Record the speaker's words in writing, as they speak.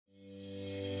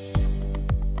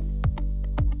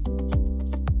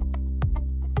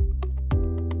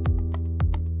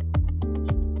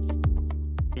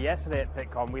yesterday at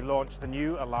Pittcon, we launched the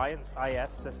new Alliance IS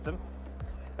system.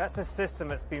 That's a system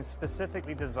that's been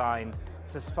specifically designed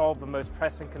to solve the most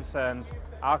pressing concerns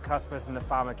our customers in the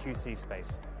pharma QC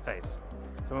space face.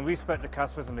 So when we spoke to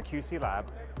customers in the QC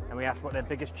lab and we asked what their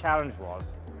biggest challenge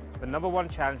was, the number one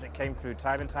challenge that came through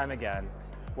time and time again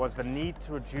was the need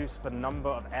to reduce the number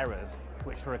of errors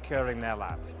which were occurring in their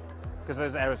labs. Because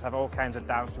those errors have all kinds of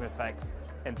downstream effects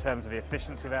in terms of the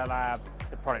efficiency of their lab,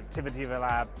 the productivity of their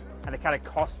lab, and the kind of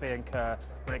costs they incur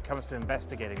when it comes to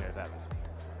investigating those errors.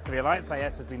 So the Alliance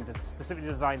IS has been specifically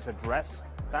designed to address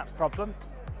that problem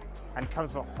and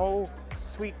comes with a whole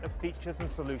suite of features and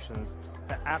solutions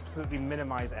that absolutely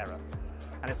minimize error.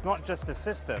 And it's not just the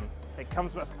system, it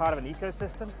comes as part of an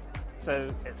ecosystem. So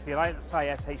it's the Alliance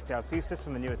IS HPLC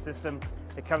system, the newest system.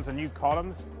 It comes with new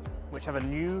columns, which have a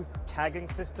new tagging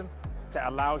system that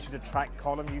allows you to track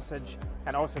column usage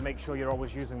and also make sure you're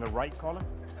always using the right column.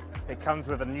 It comes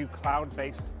with a new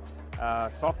cloud-based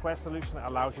software solution that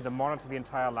allows you to monitor the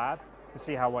entire lab and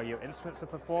see how well your instruments are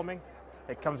performing.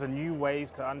 It comes with new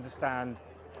ways to understand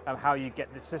how you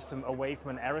get the system away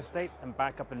from an error state and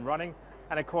back up and running.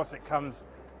 And of course, it comes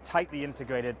tightly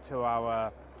integrated to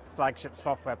our flagship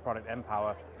software product,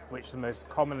 Empower, which is the most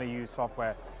commonly used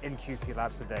software in QC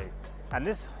labs today. And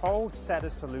this whole set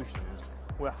of solutions,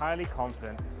 we're highly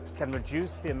confident, can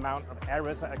reduce the amount of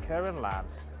errors that occur in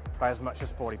labs by as much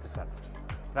as 40%. So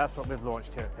that's what we've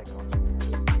launched here at Pittcon.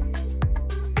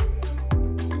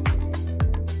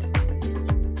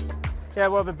 Yeah,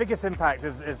 well, the biggest impact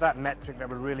is that metric that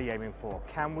we're really aiming for.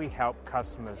 Can we help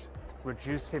customers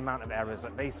reduce the amount of errors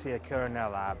that they see occur in their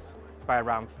labs by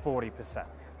around 40%?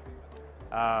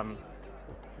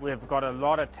 We've got a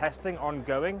lot of testing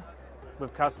ongoing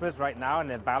with customers right now, and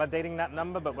they're validating that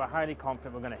number, but we're highly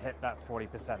confident we're going to hit that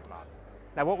 40% mark.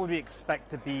 Now, what would we expect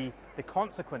to be the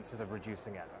consequences of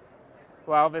reducing error?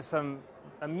 Well, there's some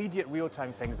immediate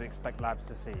real-time things we expect labs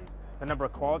to see. The number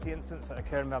of quality incidents that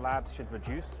occur in their labs should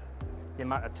reduce. The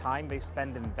amount of time they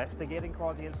spend investigating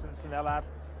quality incidents in their lab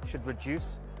should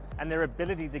reduce. And their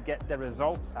ability to get their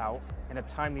results out in a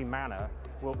timely manner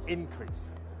will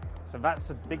increase. So that's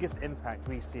the biggest impact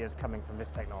we see as coming from this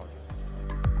technology.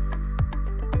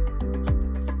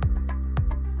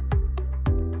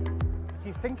 If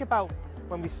you think about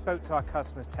when we spoke to our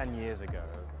customers 10 years ago,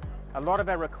 a lot of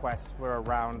their requests were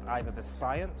around either the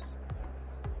science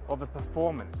or the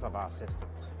performance of our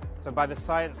systems. So by the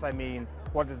science, I mean,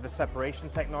 what does the separation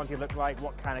technology look like?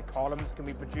 What kind of columns can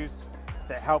we produce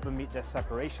that help them meet their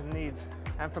separation needs?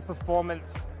 And for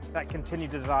performance, that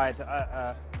continued desire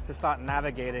to start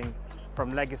navigating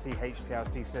from legacy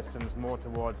HPLC systems more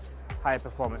towards higher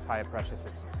performance, higher pressure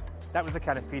systems. That was the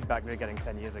kind of feedback we were getting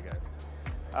 10 years ago.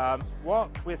 What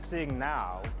we're seeing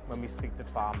now when we speak to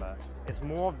pharma is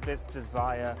more of this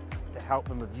desire to help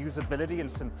them with usability and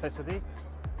simplicity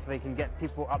so they can get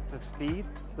people up to speed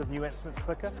with new instruments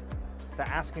quicker. They're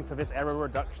asking for this error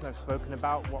reduction I've spoken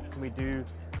about. What can we do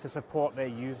to support their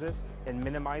users in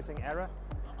minimizing error?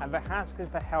 And they're asking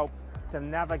for help to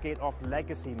navigate off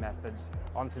legacy methods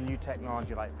onto new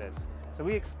technology like this. So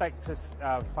we expect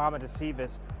pharma to see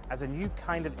this as a new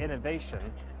kind of innovation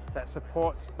that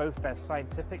supports both their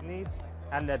scientific needs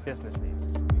and their business needs.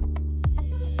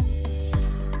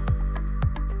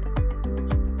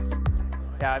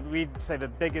 Yeah, we'd say the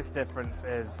biggest difference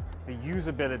is the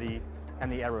usability and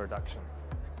the error reduction.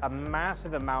 A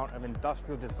massive amount of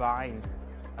industrial design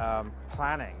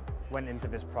planning went into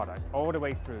this product, all the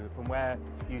way through from where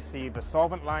you see the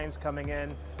solvent lines coming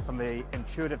in, from the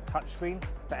intuitive touchscreen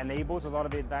that enables a lot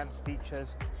of the advanced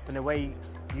features, from the way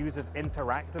users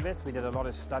interact with this. We did a lot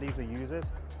of studies with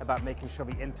users about making sure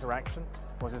the interaction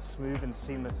was as smooth and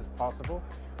seamless as possible.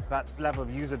 So that level of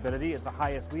usability is the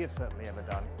highest we have certainly ever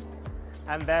done.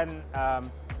 And then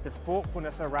the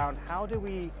thoughtfulness around how do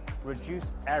we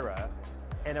reduce error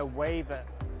in a way that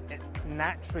it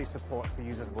naturally supports the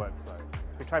user's workflow.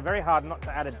 We try very hard not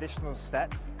to add additional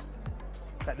steps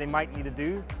that they might need to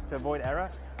do to avoid error.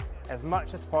 As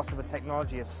much as possible, the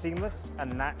technology is seamless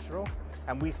and natural,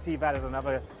 and we see that as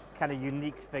another kind of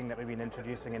unique thing that we've been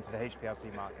introducing into the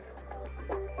HPLC market.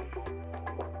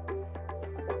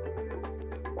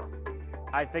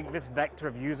 I think this vector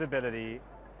of usability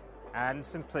and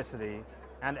simplicity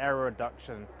and error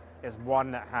reduction is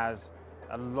one that has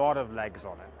a lot of legs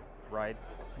on it, right?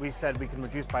 We said we can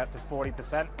reduce by up to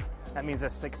 40%. That means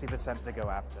there's 60% to go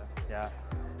after, yeah?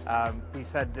 We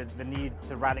said that the need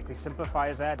to radically simplify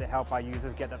is there to help our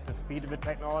users get up to speed with the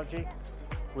technology.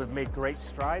 We've made great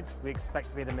strides. We expect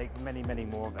to be able to make many, many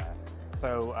more there.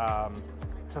 So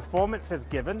performance is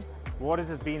given. Waters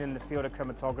has been in the field of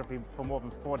chromatography for more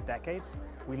than 4 decades.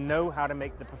 We know how to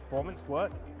make the performance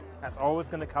work. That's always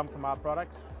going to come from our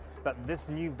products, but this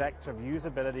new vector of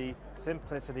usability,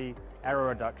 simplicity, error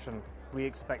reduction, we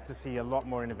expect to see a lot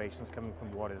more innovations coming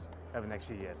from Waters over the next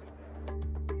few years.